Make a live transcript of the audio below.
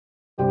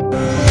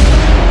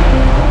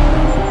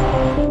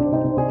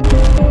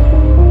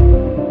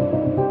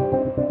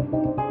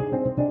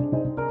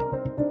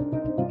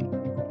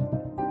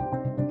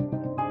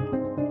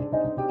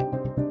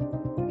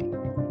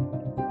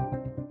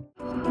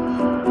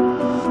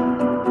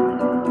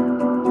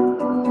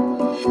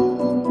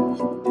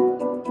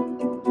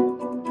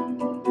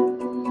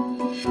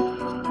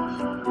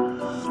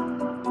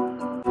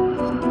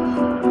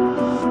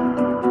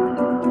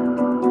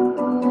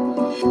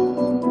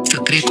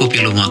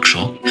Satria Luwak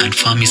shop and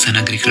farm is an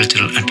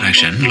agricultural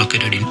attraction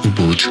located in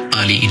Ubud,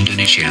 Bali,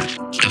 Indonesia.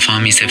 The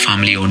farm is a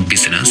family-owned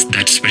business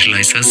that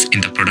specializes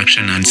in the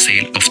production and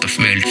sale of the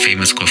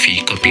world-famous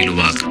coffee, Kopi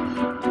Luwak.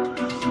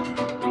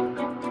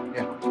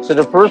 So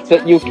the first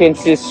that you can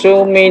see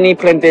so many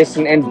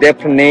plantation and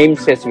different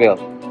names as well.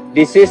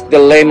 This is the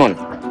lemon,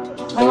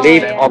 the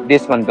leaf of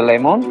this one, the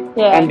lemon,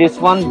 and this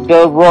one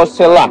the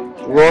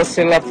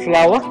rosella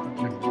flower.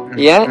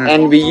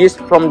 And we use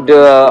from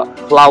the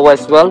flower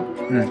as well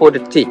for the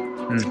tea.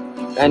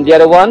 And the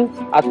other one,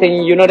 I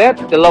think you know that,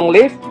 the long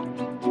leaf.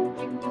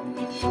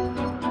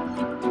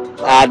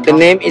 The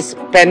name is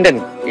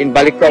pendant in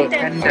Bali called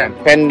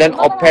pendant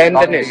or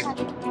pandanus.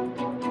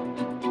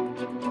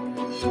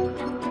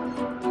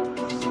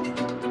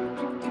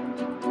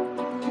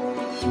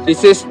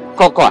 This is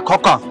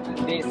cocoa.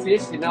 This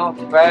is,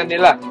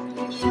 vanilla.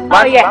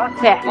 Oh yeah.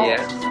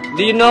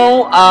 Do you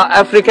know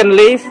African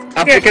leaf,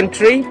 African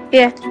tree?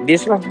 Yeah.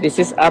 This one, this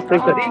is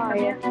African. Oh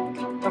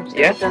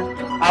yeah.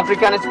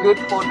 African is good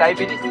for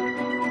diabetes.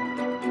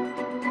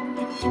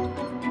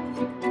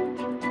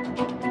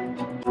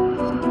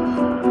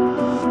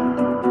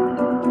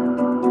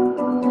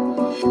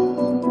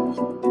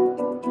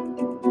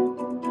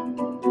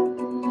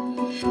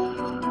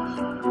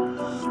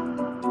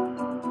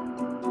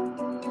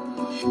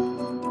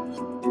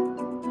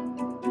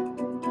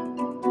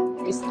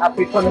 It's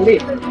African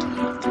leaf.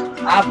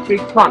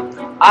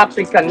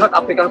 African, not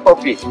African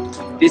coffee.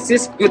 This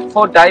is good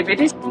for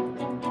diabetes.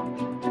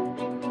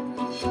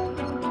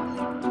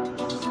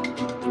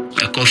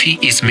 The coffee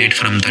is made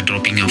from the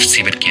dropping of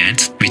civet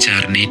cats, which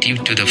are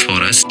native to the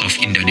forests of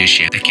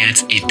Indonesia. The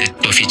cats eat the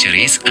coffee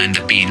cherries and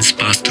the beans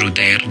pass through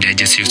their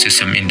digestive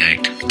system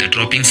indirect. The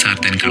droppings are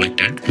then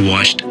collected,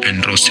 washed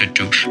and roasted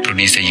to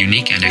produce a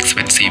unique and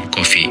expensive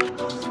coffee.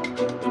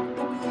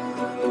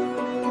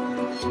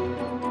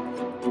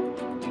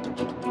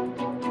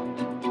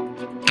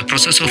 The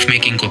process of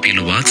making Kopi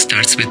Luwak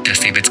starts with the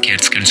civet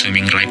cats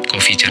consuming ripe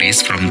coffee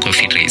cherries from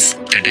coffee trees.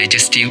 The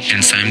digestive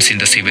enzymes in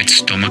the civet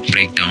stomach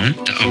break down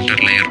the outer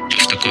layer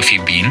of the coffee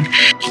bean,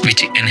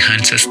 which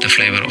enhances the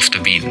flavor of the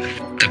bean.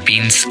 The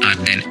beans are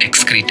then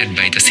excreted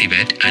by the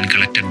civet and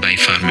collected by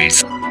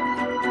farmers.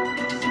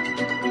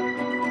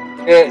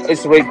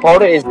 It's really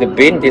powder is the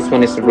bean. This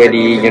one is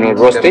really,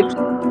 roasted.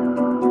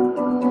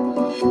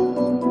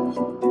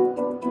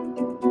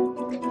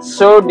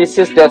 So this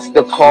is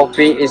the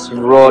coffee is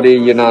really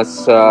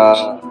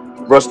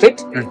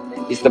roasted.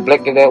 It's the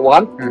black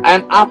one,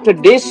 and after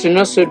this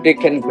so they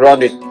can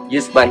grind it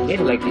used by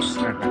hand like this.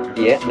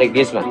 Like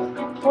this one.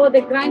 Oh,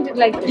 they grind it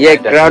like this. Yeah,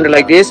 ground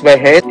like this by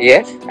hand.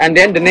 And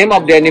then the name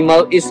of the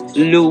animal is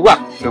luwak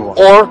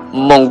or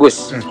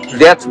mongoose.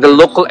 That's the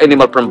local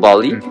animal from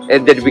Bali,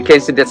 and that we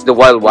can see that's the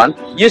wild one.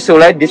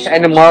 Usually this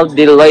animal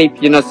they live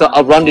so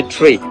around the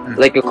tree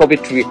like a coffee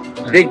tree.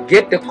 They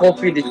get the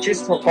coffee, they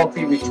choose for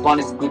coffee which one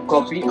is good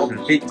coffee or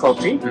big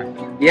coffee,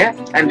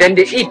 and then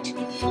they eat.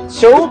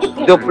 So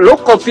the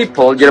local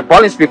people, the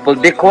Balinese people,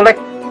 they collect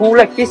poo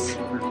like this.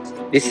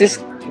 This is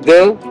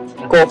the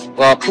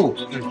poo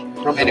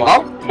from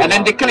animal, and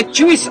then they kind of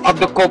choose of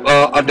the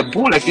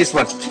poo like this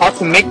one. How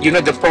to make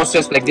the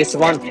process like this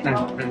one,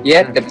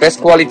 the best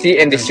quality,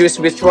 and they choose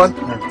which one.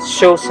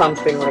 Show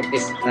something like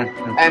this.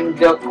 And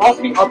the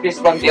coffee of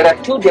this one, there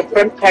are two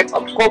different types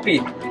of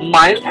coffee,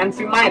 mild and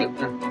female.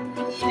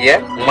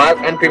 Mild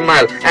and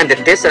female, and the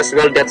taste as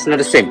well, that's not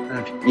the same.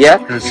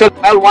 So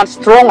the mild one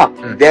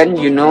stronger than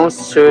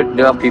so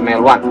the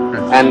female one.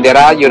 And there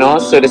are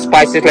so the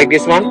spices like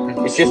this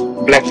one. This is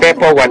black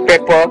pepper, white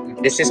pepper.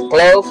 This is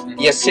clove,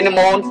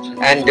 cinnamon,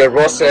 and the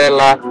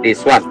rosella.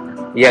 This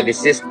one,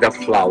 this is the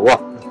flower.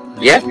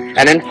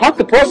 And then how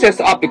to process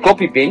up the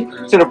coffee bean.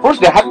 So the first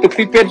they have to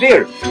prepare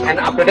there, and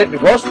after that we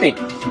roast it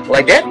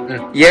like that.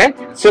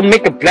 So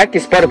make a black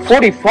is about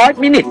 45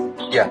 minutes.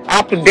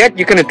 After that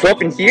you can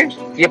drop in here.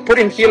 You put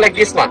in here like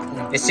this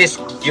one. This is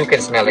you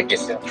can smell like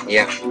this.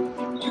 You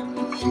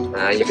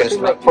can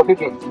smell coffee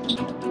bean.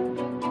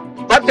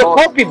 But the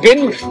coffee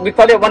bean, we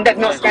call it one that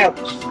not smell.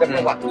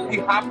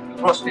 You have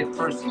to roast it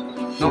first.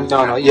 No.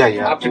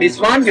 After this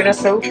one,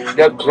 so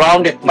they're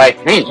grounded by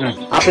hand.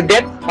 After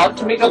that, how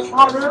to make a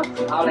powder?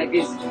 Like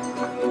this.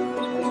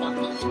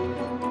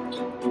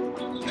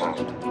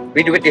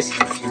 We do it this.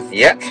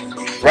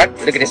 Right.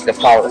 Look at this, the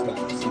powder.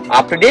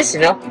 After this,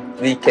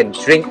 we can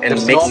drink and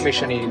There's mix. no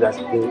machine that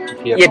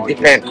here. It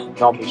depends.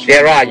 No machine.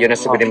 There are,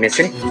 so with the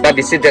machine, but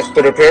this is just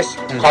for the first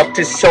how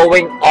to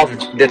showing of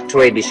the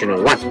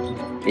traditional one.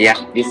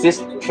 This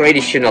is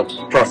traditional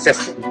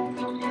process.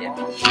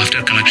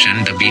 After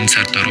collection, the beans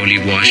are thoroughly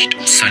washed,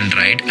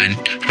 sun-dried and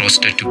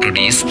roasted to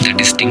produce the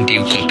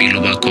distinctive Kopi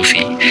Luwak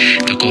coffee.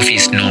 The coffee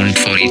is known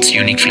for its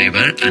unique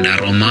flavor and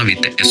aroma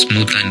with a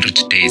smooth and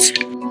rich taste.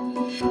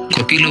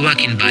 Kopi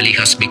Luwak in Bali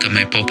has become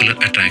a popular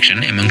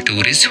attraction among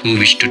tourists who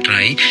wish to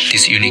try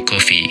this unique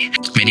coffee.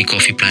 Many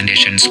coffee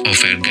plantations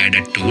offer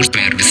guided tours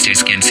where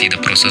visitors can see the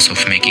process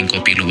of making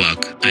Kopi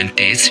Luwak and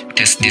taste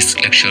this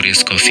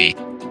luxurious coffee.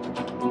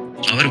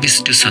 Our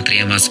visit to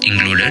Satria was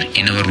included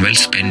in our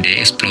well-spent day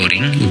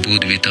exploring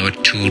Ubud with our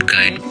tour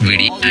guide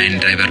Vidi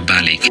and driver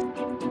Bali.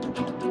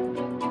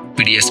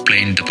 Vidi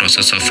explained the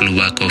process of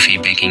Luwa coffee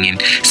making in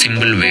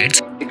simple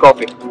words. The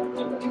coffee.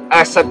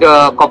 Except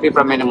the coffee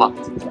from animal.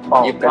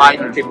 Oh, You buy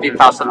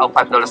 50,000 or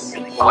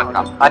 $5 1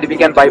 cup. And we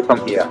can buy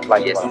from here.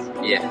 Like Yes.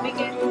 Yeah.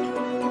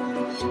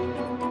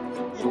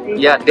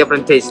 Yeah,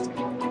 different taste.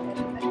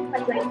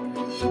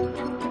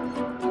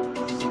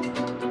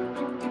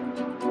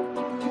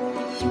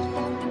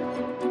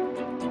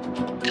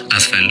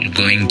 As well,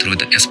 going through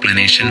the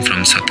explanation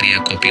from Satria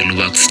Kopi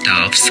Luwak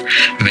staffs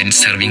when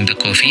serving the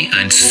coffee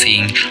and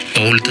seeing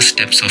all the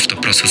steps of the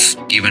process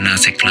given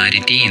us a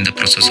clarity in the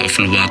process of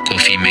Luwak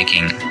coffee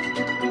making.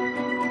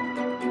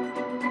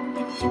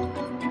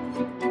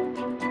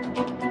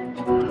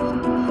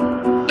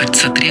 At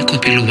Satria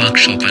Kopi Luwak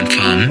shop and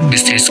farm,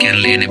 visitors can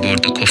learn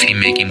about the coffee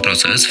making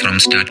process from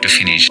start to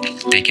finish.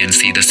 They can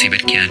see the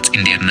civet cats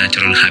in their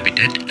natural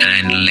habitat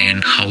and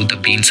learn how the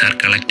beans are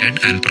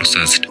collected and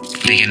processed.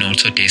 They can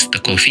also taste the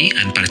coffee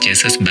and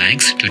purchase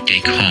bags to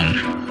take home.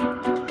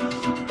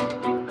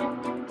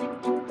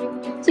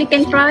 So you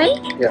can try?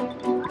 Yeah.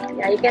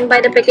 Yeah, you can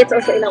buy the packets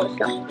also in our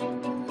shop.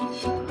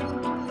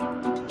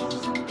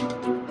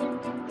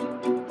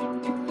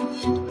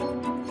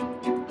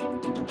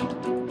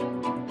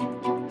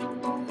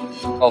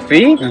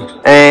 Coffee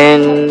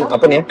and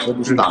apa ni?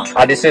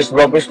 This is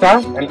Robusta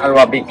and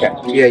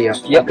Arabica. Yeah.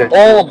 Yeah, Okay.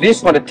 all of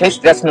this for the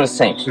taste that's not the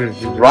same,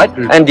 Mm-hmm. right?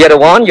 And the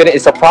other one,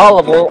 is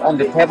available on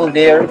the table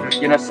there.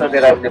 So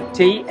there are the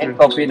tea and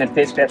coffee and the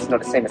taste that's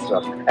not the same as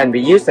well. And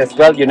we use as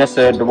well,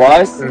 so the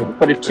wise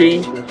for the tea,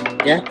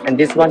 yeah. And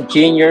this one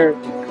ginger.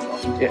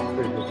 Yeah.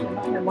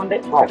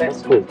 Oh,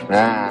 that's good.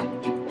 Ah,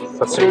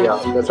 Satria.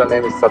 That's the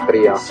name is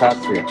Satria.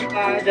 Satria.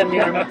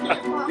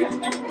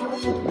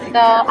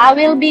 So I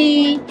will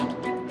be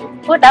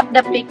put up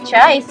the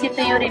picture, easy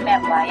to you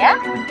remember, yeah?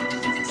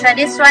 So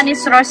this one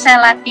is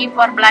rosella tea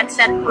for blood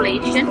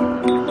circulation,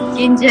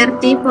 ginger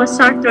tea for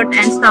sore throat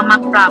and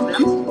stomach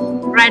problems,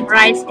 red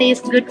rice tea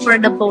is good for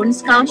the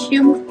bones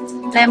calcium,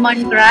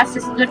 lemongrass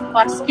is good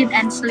for skin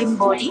and slim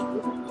body.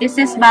 This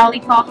is Bali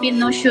coffee,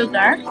 no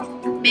sugar.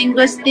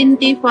 Mangosteen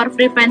tea for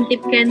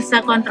preventive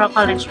cancer, control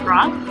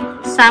cholesterol.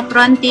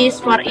 Saffron tea is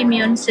for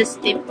immune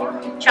system.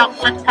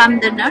 Chocolate calm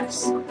the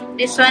nerves.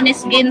 This one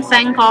is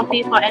ginseng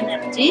coffee for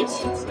energy.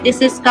 This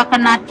is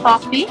coconut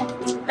coffee.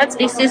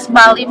 This is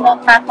Bali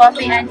mocha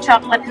coffee and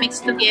chocolate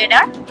mixed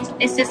together.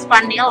 This is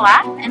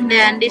vanilla, and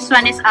then this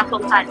one is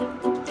avocado.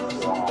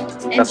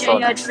 Enjoy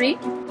your drink.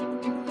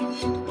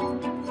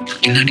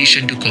 In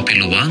addition to Kopi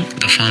Luwak,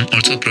 the farm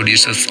also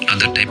produces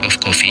other type of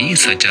coffee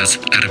such as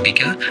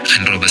Arabica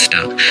and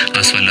Robusta,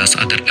 as well as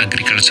other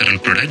agricultural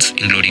products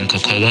including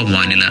cocoa,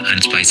 vanilla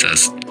and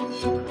spices.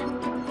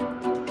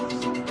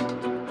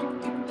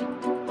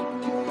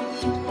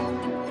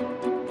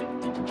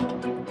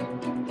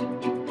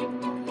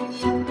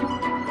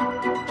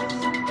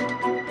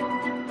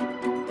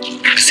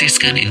 Visitors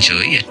can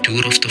enjoy a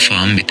tour of the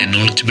farm with a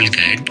knowledgeable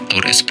guide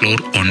or explore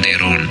on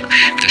their own.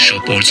 The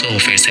shop also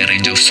offers a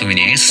range of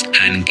souvenirs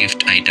and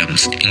gift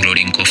items,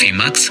 including coffee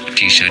mugs,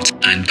 t-shirts,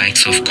 and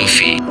bags of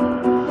coffee.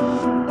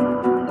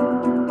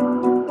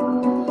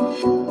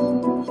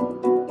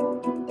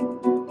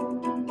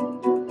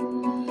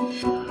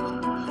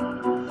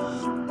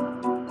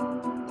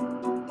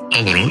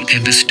 Overall, a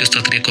visit to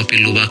Satria Kopi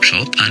Luwak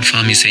shop and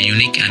farm is a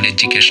unique and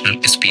educational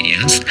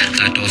experience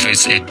that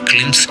offers a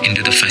glimpse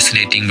into the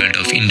fascinating world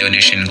of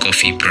Indonesian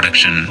coffee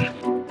production.